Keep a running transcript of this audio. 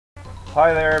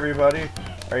Hi there everybody,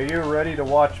 are you ready to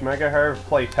watch MegaHarv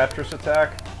play Tetris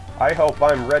Attack? I hope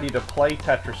I'm ready to play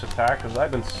Tetris Attack because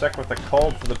I've been sick with a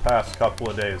cold for the past couple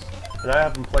of days, and I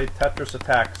haven't played Tetris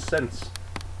Attack since.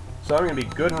 So I'm going to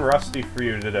be good and rusty for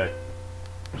you today.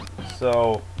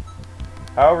 So,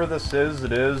 however this is,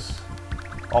 it is.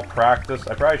 I'll practice.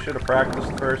 I probably should have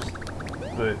practiced first,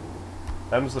 but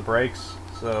them's the breaks.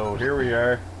 So here we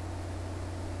are.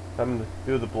 I'm going to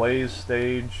do the Blaze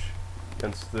stage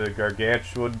against the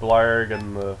Gargantuan Blarg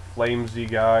and the Flamesy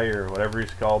guy, or whatever he's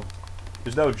called.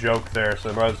 There's no joke there, so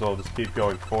I might as well just keep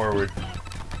going forward.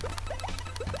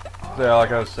 So yeah, like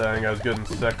I was saying, I was getting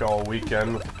sick all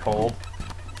weekend with the cold,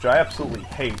 which I absolutely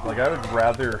hate. Like, I would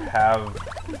rather have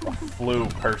a flu,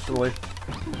 personally.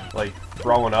 Like,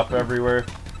 throwing up everywhere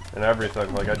and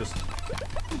everything. Like,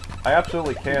 I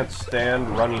absolutely can't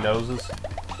stand runny noses.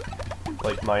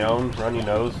 Like, my own runny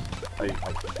nose. It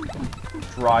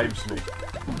drives me.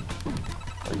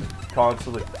 Like,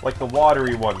 constantly. Like the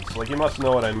watery ones. Like, you must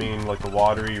know what I mean. Like the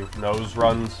watery nose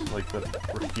runs. Like, that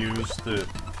refuse to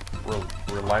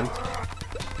relent.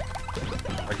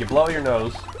 Like, you blow your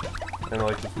nose, and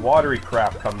like this watery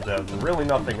crap comes out, and really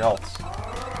nothing else.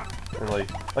 And like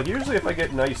usually if I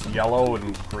get nice yellow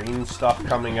and green stuff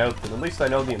coming out, then at least I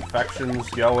know the infection's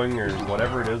going, or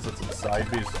whatever it is that's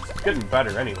inside me. It's getting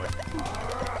better anyway.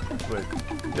 But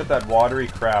you get that watery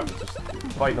crap, it's just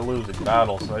fighting a losing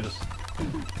battle, so I just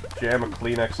jam a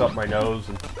Kleenex up my nose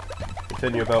and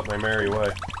continue about my merry way.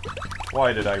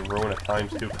 Why did I ruin a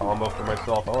 ×2 combo for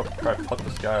myself? I want to try to put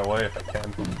this guy away if I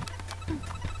can.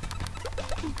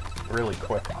 Really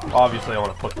quick. Obviously I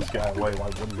want to put this guy away, why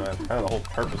wouldn't I? That's kind of the whole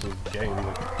purpose of the game.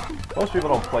 Like, most people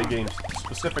don't play games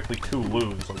specifically to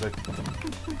lose.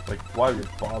 Like why would you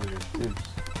bother? It seems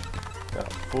kind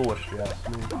of foolish, if you ask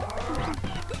me.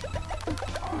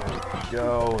 There we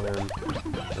go, and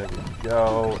there we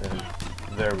go, and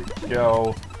there we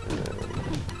go, and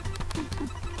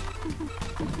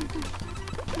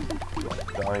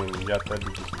dying yet,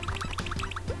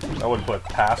 that wouldn't put it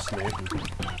past me.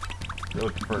 I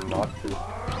would prefer not to.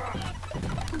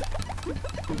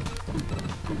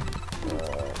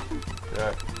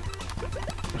 Yeah.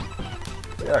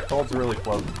 Yeah, colds are really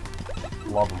pleasant.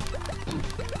 Love them.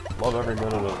 Love every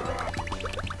minute of it.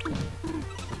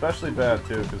 Especially bad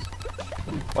too, because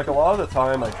like a lot of the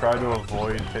time I try to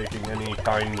avoid taking any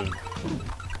kind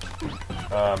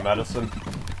of medicine.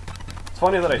 It's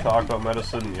funny that I talk about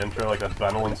medicine in the intro, like that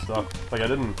Benylin stuff. Like, I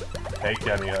didn't take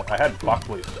any. I had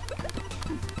Buckley's.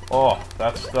 Oh,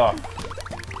 that stuff.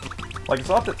 Like, it's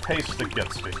not the taste that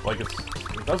gets me. Like, it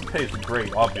doesn't taste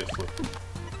great, obviously.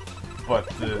 But,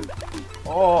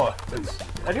 it's...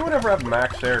 Anyone ever have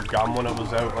Max Air gum when it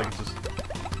was out? Like, it's just...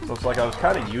 So it's like I was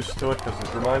kind of used to it, because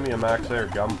it reminded me of Max Air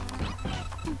gum.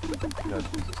 Yeah, it's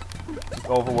just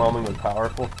overwhelmingly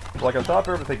powerful. But, like, on top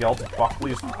of everything else,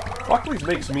 Buckley's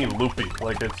makes me loopy.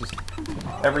 Like, it's just...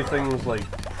 Everything's, like,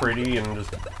 pretty and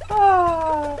just...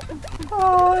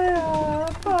 Oh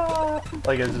yeah,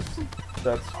 like, it's just,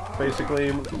 that's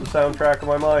basically the soundtrack of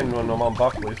my mind when I'm on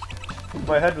Buckley's.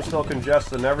 My head was still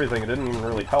congested and everything, it didn't even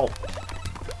really help.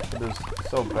 It was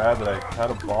so bad that I had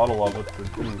a bottle of it, but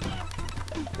it didn't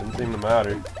seem to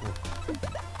matter.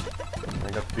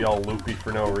 I got to be all loopy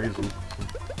for no reason.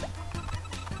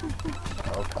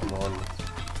 Oh, come on.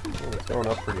 It's going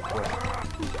up pretty quick.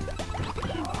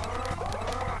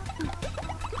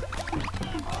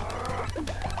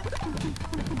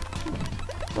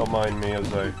 Don't mind me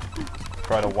as I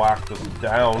try to whack this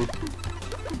down.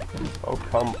 Oh,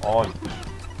 come on.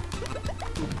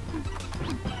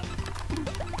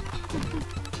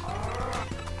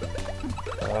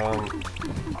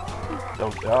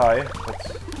 Don't die.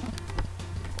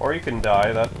 Or you can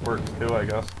die, that works too, I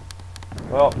guess.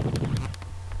 Well,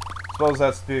 suppose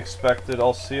that's to be expected.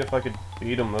 I'll see if I could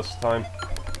beat him this time.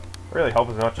 I really hope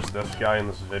it's not just this guy in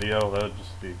this video. That would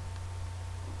just be...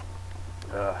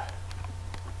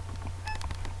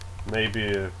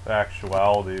 maybe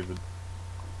actuality, but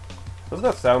doesn't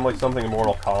that sound like something in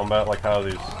Mortal Kombat, like how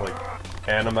these, like,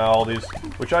 animalities,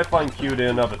 which I find cute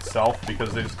in of itself,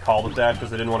 because they just called it that, because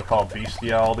they didn't want to call it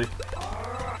bestiality,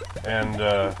 and,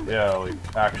 yeah, like,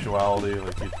 actuality,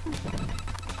 like,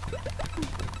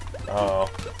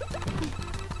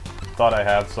 thought I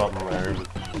had something there, but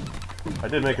I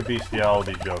did make a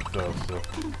bestiality joke, though, so,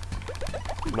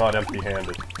 I'm not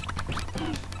empty-handed.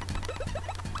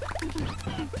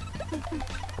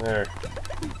 There.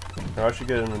 Now I should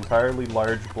get an entirely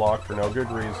large block for no good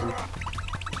reason.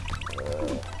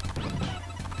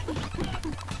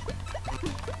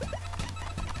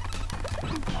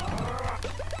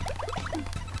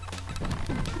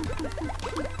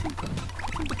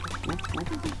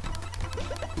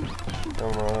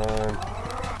 Come on.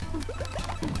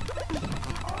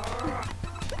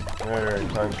 Alright,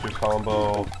 times 2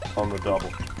 combo on the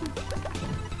double.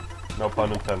 No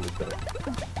pun intended there.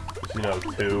 Just, you know,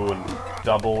 2 and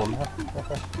double and...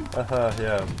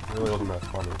 yeah, it really wasn't that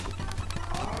funny.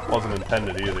 It wasn't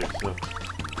intended either, so...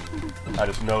 I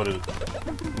just noticed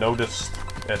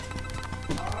it.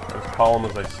 As calm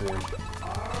as I see him.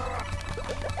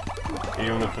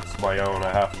 Even if it's my own,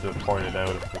 I have to point it out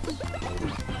if it's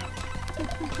noticed.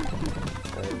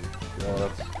 There you go,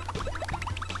 that's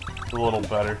a little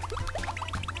better.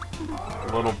 A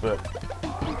little bit.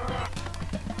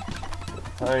 A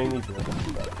tiny bit better.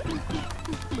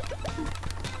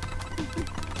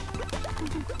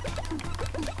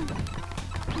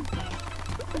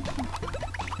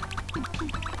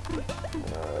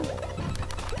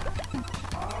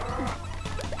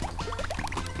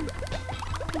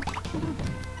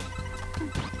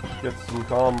 Get some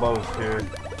combos here.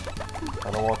 I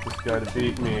don't want this guy to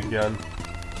beat me again.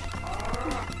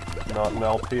 Not an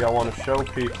LP, I want to show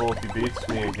people if he beats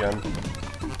me again.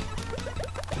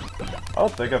 I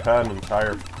don't think I've had an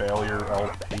entire failure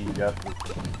LP yet.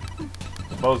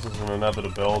 I suppose it's an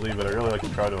inevitability, but I really like to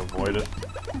try to avoid it.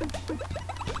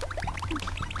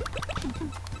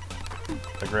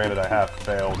 But granted, I have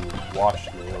failed and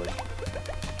watched me.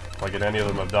 Like in any of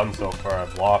them I've done so far,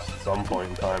 I've lost at some point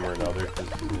in time or another. Cause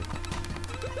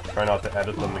try not to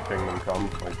edit them to Kingdom Come,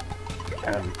 like you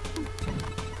can.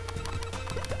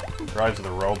 Rise of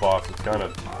the Robots, it's kind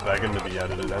of begging to be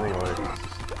edited anyway. Just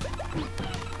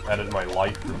edit my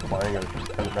life for playing it,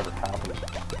 and it never happens.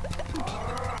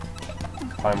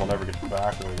 Time I'll never get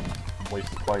back, and I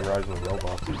wasted playing Rise of the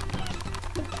Robots.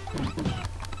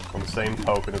 On the same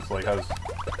token, it's like has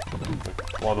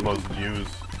like, one of the most views,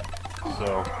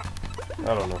 so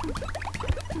I don't know.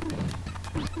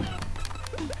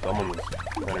 Someone was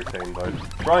entertained by it.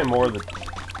 Probably more that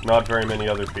not very many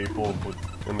other people would,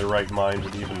 in their right mind,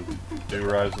 would even do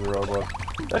Rise of the Robots.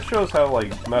 That shows how,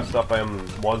 like, messed up I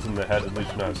was in the head, at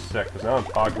least when I was sick, because now I'm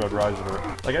talking about Rise of the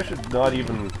Robots. Like, I should not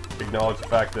even acknowledge the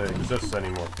fact that it exists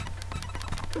anymore.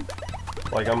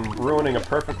 Like, I'm ruining a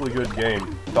perfectly good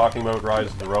game talking about Rise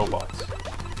of the Robots.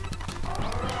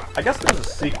 I guess there's a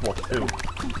sequel, too.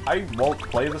 I won't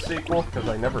play the sequel, because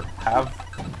I never have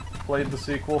played the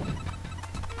sequel.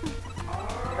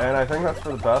 And I think that's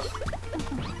for the best.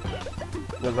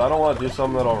 Because I don't want to do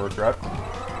something that I'll regret.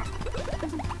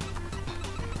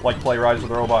 Like play Rise of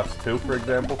the Robots 2, for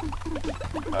example.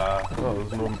 Oh, this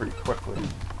is moving pretty quickly.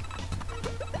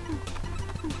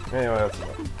 Anyway, that's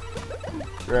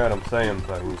enough. Granted, I'm saying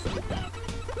things.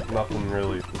 Nothing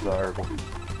really desirable.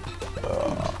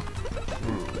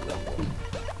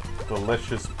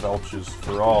 Delicious belches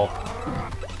for all.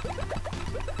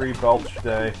 Free belch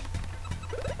day.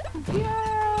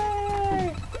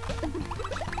 Yay!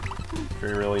 Sure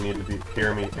you really need to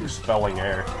hear me expelling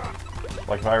air.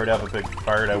 Like if I were to have a big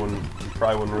fart, you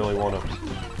probably wouldn't really want to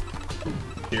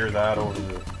hear that over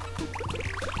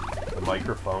the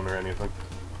microphone or anything.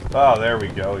 Oh, there we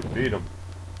go. We beat him.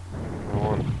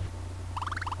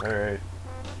 Alright.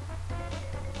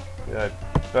 Yeah,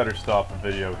 I better stop the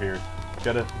video here.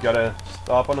 Gotta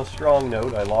stop on a strong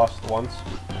note. I lost once,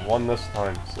 won this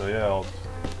time. So yeah,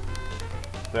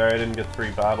 sorry I didn't get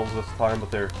 3 battles this time, but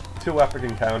they're 2 epic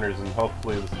encounters, and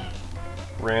hopefully this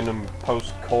random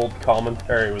post-cold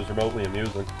commentary was remotely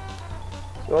amusing.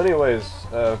 So anyways,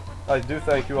 I do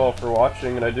thank you all for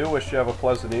watching, and I do wish you have a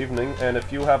pleasant evening, and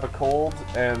if you have a cold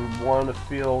and want to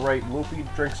feel right loopy,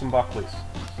 drink some Buckleys.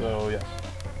 So yes.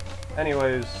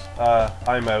 Anyways,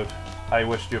 I'm out. I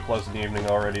wished you a pleasant evening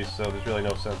already, so there's really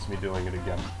no sense in me doing it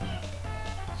again.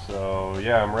 So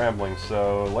yeah, I'm rambling,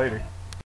 so later.